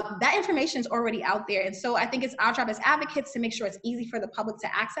 That information is already out there. And so I think it's our job as advocates to make sure it's easy for the public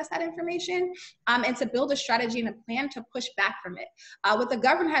to access that information and to build a strategy and a plan to push back from it. What the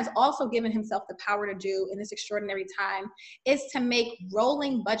governor has also given himself the power to do in this extraordinary time is to make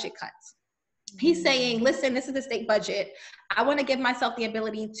rolling budget cuts. He's saying, listen, this is the state budget. I want to give myself the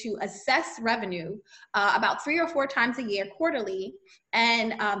ability to assess revenue about 3 or 4 times a year, quarterly,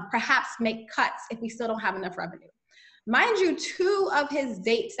 and perhaps make cuts if we still don't have enough revenue. Mind you,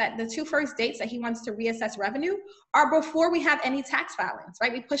 the two first dates that he wants to reassess revenue are before we have any tax filings,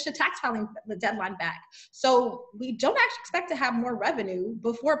 right? We pushed the tax filing the deadline back. So we don't actually expect to have more revenue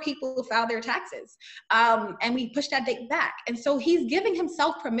before people file their taxes. And we pushed that date back. And so he's giving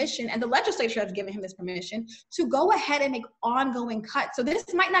himself permission, and the legislature has given him this permission to go ahead and make ongoing cuts. So this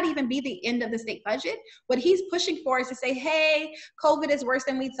might not even be the end of the state budget. What he's pushing for is to say, hey, COVID is worse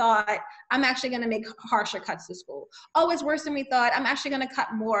than we thought. I'm actually going to make harsher cuts to school. Oh, it's worse than we thought. I'm actually going to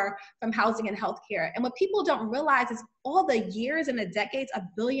cut more from housing and healthcare. And what people don't realize is all the years and the decades of $1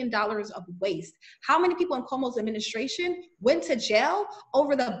 billion of waste. How many people in Cuomo's administration went to jail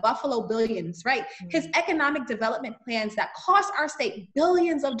over the Buffalo billions, right? His economic development plans that cost our state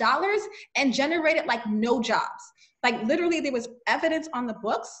billions of dollars and generated like no jobs. Like literally there was evidence on the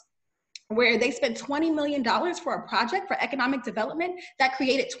books where they spent $20 million for a project for economic development that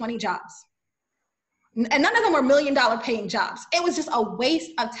created 20 jobs. And none of them were $1 million paying jobs. It was just a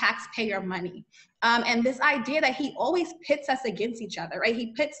waste of taxpayer money. And this idea that he always pits us against each other, right?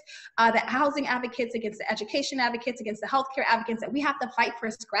 He pits the housing advocates against the education advocates, against the healthcare advocates, that we have to fight for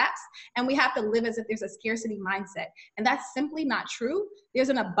scraps and we have to live as if there's a scarcity mindset. And that's simply not true. There's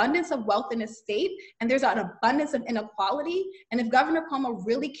an abundance of wealth in this state, and there's an abundance of inequality. And if Governor Cuomo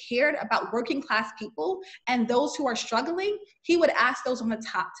really cared about working class people and those who are struggling, he would ask those on the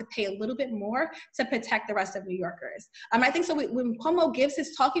top to pay a little bit more to protect the rest of New Yorkers. I think so when Cuomo gives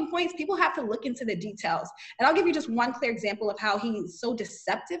his talking points, people have to look into the details. And I'll give you just one clear example of how he's so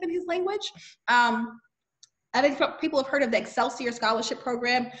deceptive in his language. I think people have heard of the Excelsior Scholarship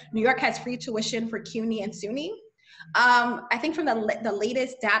Program. New York has free tuition for CUNY and SUNY. I think from the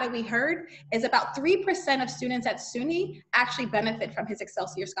latest data we heard is about 3% of students at SUNY actually benefit from his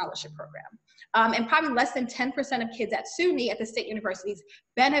Excelsior Scholarship Program. And probably less than 10% of kids at SUNY, at the state universities,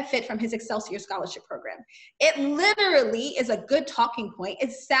 benefit from his Excelsior Scholarship Program. It literally is a good talking point.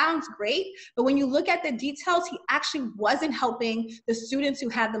 It sounds great, but when you look at the details, he actually wasn't helping the students who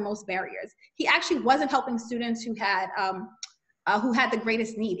had the most barriers. He actually wasn't helping students who had the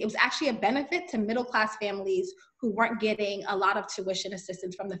greatest need. It was actually a benefit to middle-class families who weren't getting a lot of tuition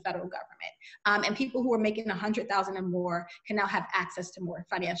assistance from the federal government. And people who were making $100,000 or more can now have access to more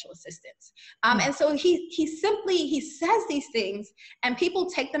financial assistance. And so he says these things and people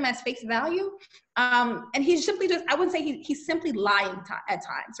take them as face value. And he's simply just, I wouldn't say he's simply lying at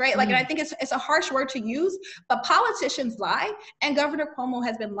times, right? Like, and I think it's a harsh word to use, but politicians lie, and Governor Cuomo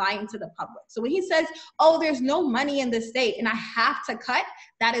has been lying to the public. So when he says, oh, there's no money in the state and I have to cut,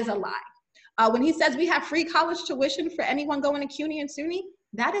 that is a lie. When he says we have free college tuition for anyone going to CUNY and SUNY,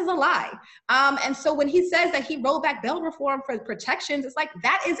 that is a lie. And so when he says that he rolled back bail reform for protections, it's like,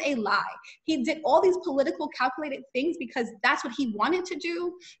 that is a lie. He did all these political calculated things because that's what he wanted to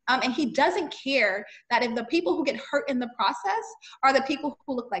do. And he doesn't care that if the people who get hurt in the process are the people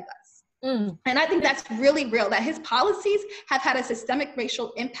who look like us. And I think that's really real, that his policies have had a systemic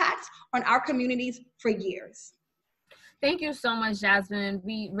racial impact on our communities for years. Thank you so much, Jasmine.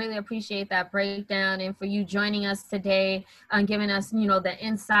 We really appreciate that breakdown, and for you joining us today and giving us, the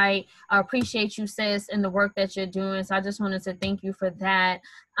insight. I appreciate you, sis, and the work that you're doing. So I just wanted to thank you for that.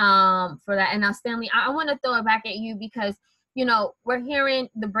 And now, Stanley, I want to throw it back at you because, we're hearing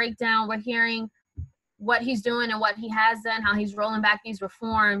the breakdown. We're hearing what he's doing and what he has done, how he's rolling back these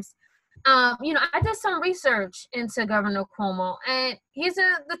reforms. I did some research into Governor Cuomo, and he's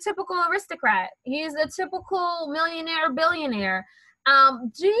the typical aristocrat. He's a typical millionaire, billionaire.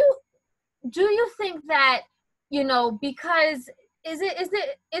 Do you think that, because is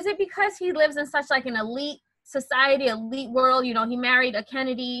it because he lives in such like an elite society, elite world? He married a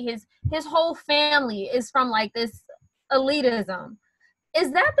Kennedy. His whole family is from like this elitism. Is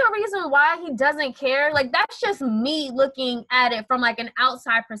that the reason why he doesn't care? Like, that's just me looking at it from like an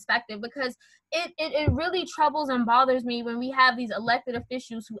outside perspective, because it really troubles and bothers me when we have these elected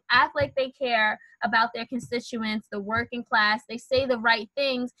officials who act like they care about their constituents, the working class. They say the right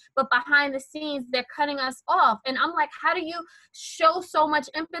things, but behind the scenes, they're cutting us off. And I'm like, how do you show so much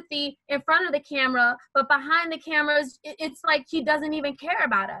empathy in front of the camera, but behind the cameras, it's like he doesn't even care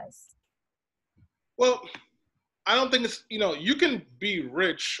about us? Well, I don't think it's, you can be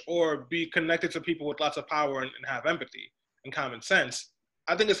rich or be connected to people with lots of power and have empathy and common sense.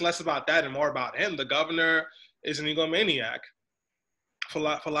 I think it's less about that and more about him. The governor is an egomaniac, for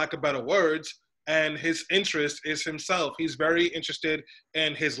lack of better words, and his interest is himself. He's very interested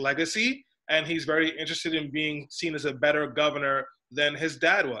in his legacy, and he's very interested in being seen as a better governor than his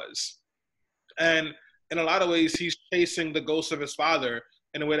dad was. And in a lot of ways, he's chasing the ghost of his father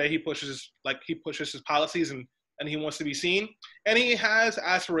in a way that he pushes his policies and and he wants to be seen, and he has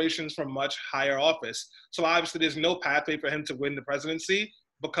aspirations for much higher office. So obviously there's no pathway for him to win the presidency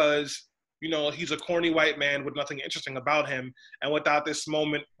because, you know, he's a corny white man with nothing interesting about him. And without this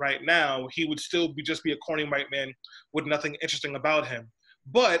moment right now, he would still just be a corny white man with nothing interesting about him.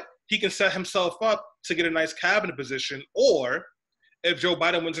 But he can set himself up to get a nice cabinet position, or if Joe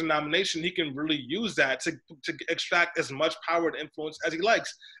Biden wins the nomination, he can really use that to extract as much power and influence as he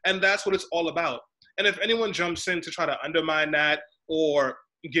likes. And that's what it's all about. And if anyone jumps in to try to undermine that or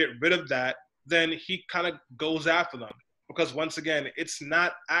get rid of that, then he kind of goes after them. Because once again, it's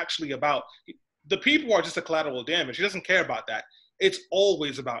not actually about, the people are just a collateral damage. He doesn't care about that. It's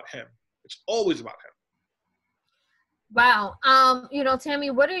always about him. It's always about him. Wow. You know,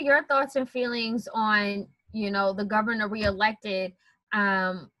 Tammie, what are your thoughts and feelings on, you know, the governor reelected?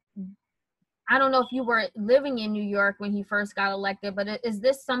 I don't know if you were living in New York when he first got elected, but is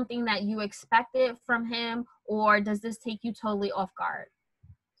this something that you expected from him, or does this take you totally off guard?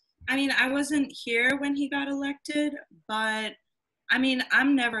 I mean, I wasn't here when he got elected, but I mean,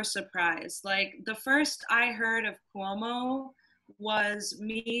 I'm never surprised. Like, the first I heard of Cuomo was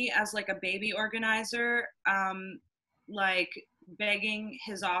me as like a baby organizer, like begging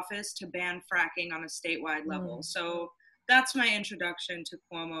his office to ban fracking on a statewide level. So that's my introduction to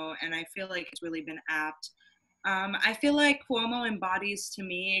Cuomo, and I feel like it's really been apt. I feel like Cuomo embodies to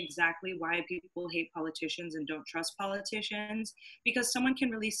me exactly why people hate politicians and don't trust politicians, because someone can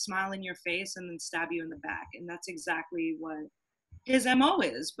really smile in your face and then stab you in the back. And that's exactly what his MO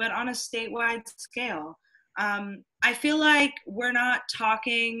is, but on a statewide scale. I feel like we're not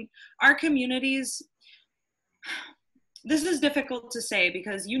talking, our communities, this is difficult to say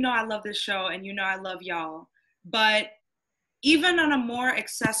because you know I love this show and you know I love y'all, but even on a more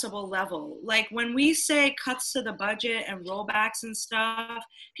accessible level, like when we say cuts to the budget and rollbacks and stuff,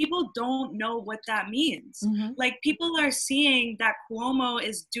 people don't know what that means. Like, people are seeing that Cuomo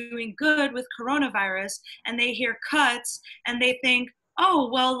is doing good with coronavirus and they hear cuts and they think, oh,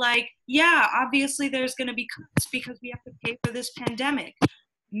 well, like, yeah, obviously there's going to be cuts because we have to pay for this pandemic.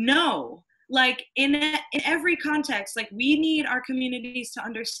 No. Like, in every context, like, we need our communities to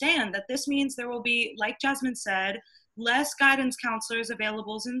understand that this means there will be, like Jasmine said, less guidance counselors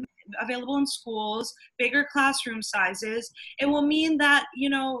available in schools, bigger classroom sizes. It will mean that, you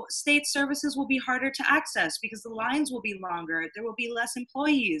know, state services will be harder to access because the lines will be longer. There will be less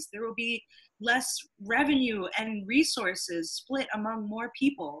employees. There will be less revenue and resources split among more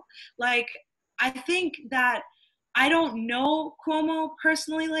people. Like, I think that, I don't know Cuomo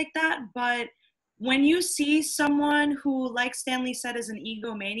personally like that, but when you see someone who, like Stanley said, is an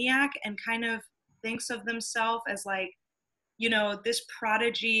egomaniac and kind of thinks of themselves as like, you know, this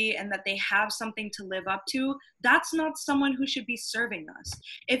prodigy and that they have something to live up to, that's not someone who should be serving us.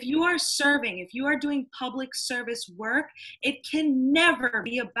 If you are serving, if you are doing public service work, it can never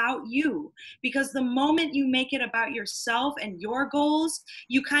be about you, because the moment you make it about yourself and your goals,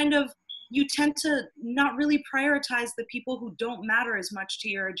 you tend to not really prioritize the people who don't matter as much to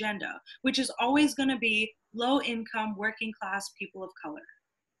your agenda, which is always going to be low income, working class people of color.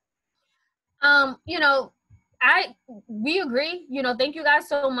 You know, we agree, you know, thank you guys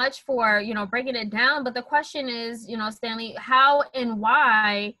so much for, you know, breaking it down. But the question is, you know, Stanley, how and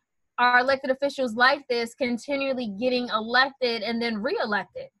why are elected officials like this continually getting elected and then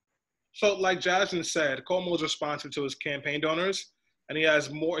reelected? So like Jasmine said, Cuomo is responsive to his campaign donors, and he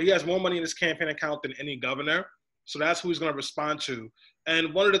has more money in his campaign account than any governor. So that's who he's going to respond to.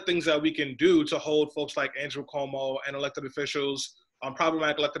 And one of the things that we can do to hold folks like Andrew Cuomo and elected officials,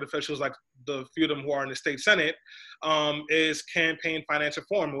 problematic elected officials like the few of them who are in the state Senate, is campaign finance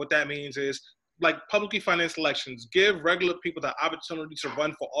reform. And what that means is, like, publicly financed elections, give regular people the opportunity to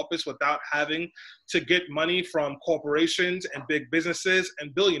run for office without having to get money from corporations and big businesses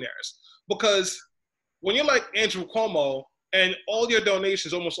and billionaires. Because when you're like Andrew Cuomo and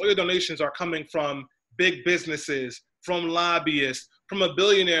almost all your donations are coming from big businesses, from lobbyists, from a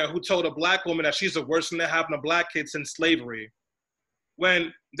billionaire who told a black woman that she's the worst thing that happened to black kids since slavery.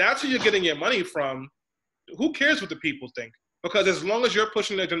 When that's who you're getting your money from, who cares what the people think? Because as long as you're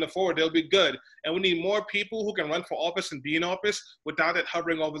pushing the agenda forward, they'll be good. And we need more people who can run for office and be in office without it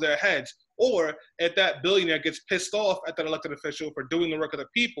hovering over their heads. Or if that billionaire gets pissed off at that elected official for doing the work of the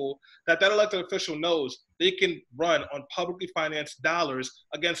people, that elected official knows they can run on publicly financed dollars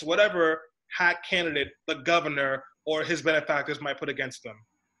against whatever hack candidate the governor or his benefactors might put against them.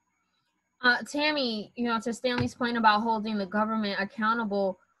 Tammie, you know, to Stanley's point about holding the government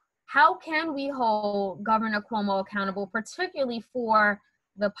accountable, how can we hold Governor Cuomo accountable, particularly for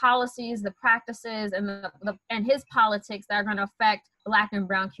the policies, the practices, and and his politics that are going to affect Black and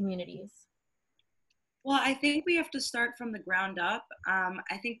Brown communities? Well, I think we have to start from the ground up.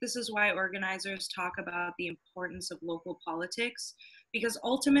 I think this is why organizers talk about the importance of local politics, because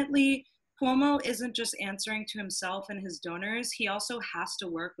ultimately, Cuomo isn't just answering to himself and his donors. He also has to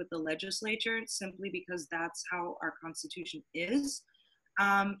work with the legislature simply because that's how our Constitution is.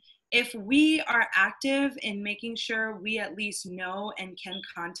 Um, if we are active in making sure we at least know and can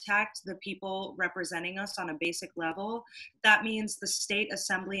contact the people representing us on a basic level, that means the state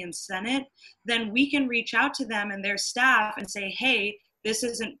assembly and senate, then we can reach out to them and their staff and say, hey, this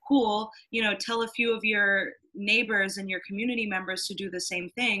isn't cool, tell a few of your neighbors and your community members to do the same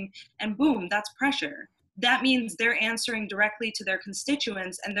thing, and boom, that's pressure. That means they're answering directly to their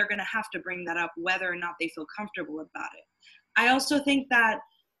constituents, and they're going to have to bring that up whether or not they feel comfortable about it. I also think that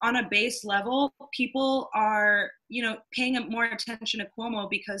on a base level, people are, paying more attention to Cuomo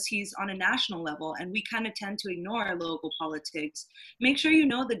because he's on a national level, and we kind of tend to ignore local politics. Make sure you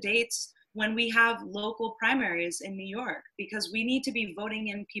know the dates when we have local primaries in New York, because we need to be voting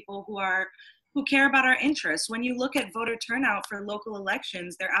in people who care about our interests. When you look at voter turnout for local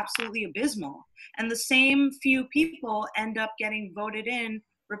elections, they're absolutely abysmal. And the same few people end up getting voted in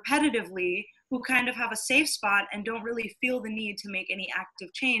repetitively, who kind of have a safe spot and don't really feel the need to make any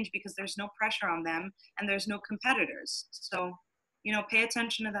active change because there's no pressure on them and there's no competitors. So, pay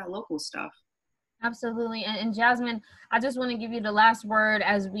attention to that local stuff. Absolutely. And Jasmine, I just want to give you the last word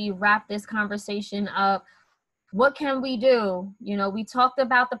as we wrap this conversation up. What can we do? We talked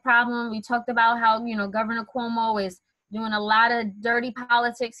about the problem. We talked about how, Governor Cuomo is doing a lot of dirty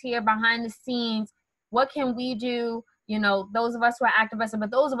politics here behind the scenes. What can we do? Those of us who are activists,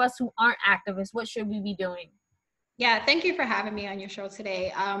 but those of us who aren't activists, what should we be doing? Yeah, thank you for having me on your show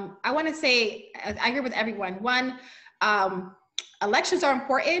today. I want to say, I agree with everyone. One, elections are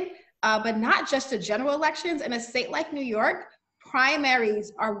important, but not just the general elections. In a state like New York,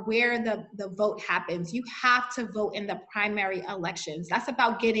 primaries are where the vote happens. You have to vote in the primary elections. That's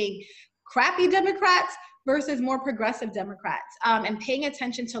about getting crappy Democrats versus more progressive Democrats. And paying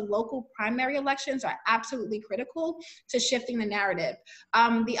attention to local primary elections are absolutely critical to shifting the narrative.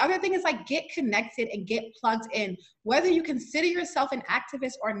 The other thing is get connected and get plugged in. Whether you consider yourself an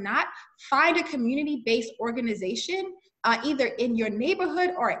activist or not, find a community-based organization, either in your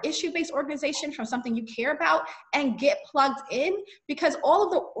neighborhood or an issue-based organization from something you care about, and get plugged in, because all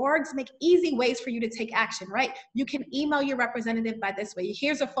of the orgs make easy ways for you to take action, right? You can email your representative by this way.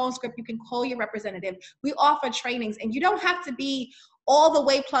 Here's a phone script. You can call your representative. We offer trainings, and you don't have to be all the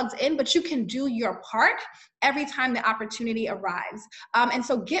way plugged in, but you can do your part every time the opportunity arrives. And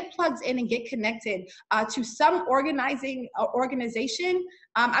so get plugged in and get connected to some organization.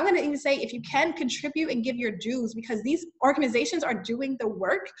 I'm going to even say, if you can, contribute and give your dues, because these organizations are doing the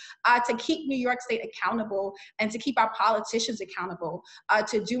work to keep New York State accountable and to keep our politicians accountable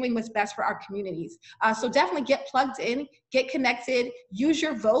to doing what's best for our communities. So definitely get plugged in, get connected, use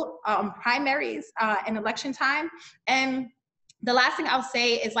your vote on primaries and election time. And the last thing I'll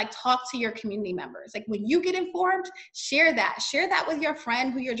say is talk to your community members. When you get informed, share that with your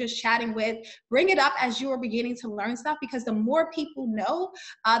friend who you're just chatting with. Bring it up as you are beginning to learn stuff, because the more people know,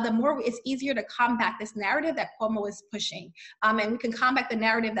 the more it's easier to combat this narrative that Cuomo is pushing. And we can combat the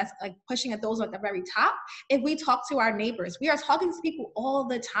narrative that's pushing at those at the very top if we talk to our neighbors. We are talking to people all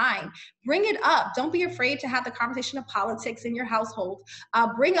the time. Bring it up. Don't be afraid to have the conversation of politics in your household.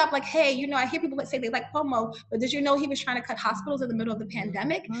 Bring up hey, I hear people say they like Cuomo, but did you know he was trying to cut hospitals in the middle of the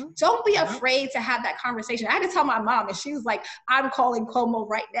pandemic? Don't be afraid to have that conversation. I had to tell my mom, and she was like, I'm calling Cuomo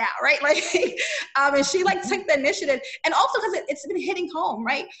right now, right? And she took the initiative. And also because it's been hitting home,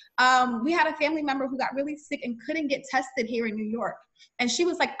 right? We had a family member who got really sick and couldn't get tested here in New York. And she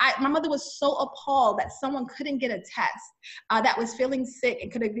was like, my mother was so appalled that someone couldn't get a test that was feeling sick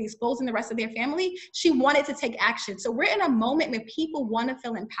and could be exposing the rest of their family. She wanted to take action. So we're in a moment where people want to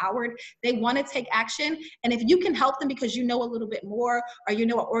feel empowered. They want to take action. And if you can help them because you know a little bit more, or you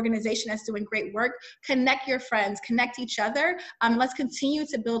know an organization that's doing great work, connect your friends, connect each other. Let's continue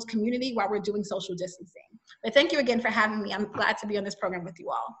to build community while we're doing social distancing. But thank you again for having me. I'm glad to be on this program with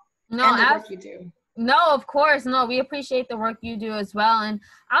you all. No, and the work you do. No, of course. No, we appreciate the work you do as well. And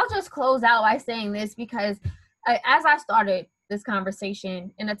I'll just close out by saying this, because as I started this conversation,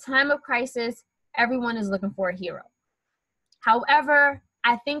 in a time of crisis, everyone is looking for a hero. However,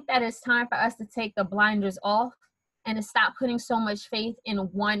 I think that it's time for us to take the blinders off and to stop putting so much faith in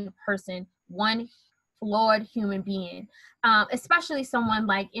one person, one flawed human being, especially someone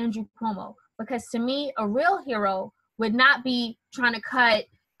like Andrew Cuomo. Because to me, a real hero would not be trying to cut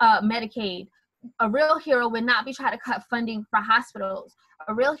Medicaid. A real hero would not be trying to cut funding for hospitals.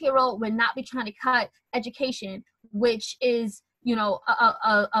 A real hero would not be trying to cut education, which is you know,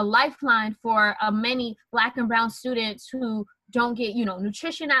 a lifeline for many Black and brown students who don't get, you know,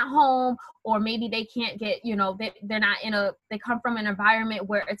 nutrition at home, or maybe they can't get, you know, they're not they come from an environment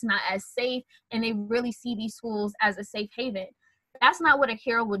where it's not as safe, and they really see these schools as a safe haven. That's not what a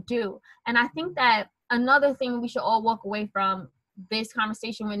hero would do. And I think that another thing we should all walk away from this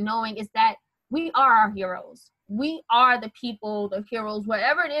conversation with knowing is that we are our heroes. We are the people, the heroes,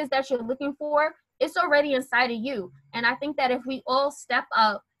 whatever it is that you're looking for, it's already inside of you. And I think that if we all step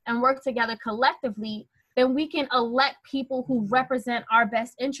up and work together collectively, then we can elect people who represent our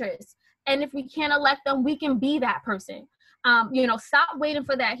best interests. And if we can't elect them, we can be that person. You know, stop waiting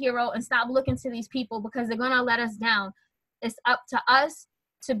for that hero and stop looking to these people because they're going to let us down. It's up to us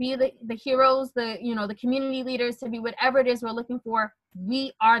to be the heroes, the community leaders, to be whatever it is we're looking for.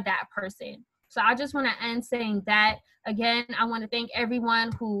 We are that person. So I just want to end saying that. Again, I want to thank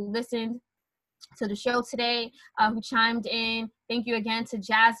everyone who listened to the show today, who chimed in. Thank you again to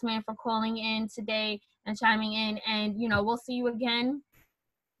Jasmine for calling in today and chiming in. And, you know, we'll see you again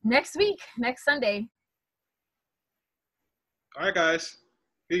next week, next Sunday. All right, guys.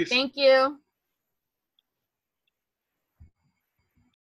 Peace. Thank you.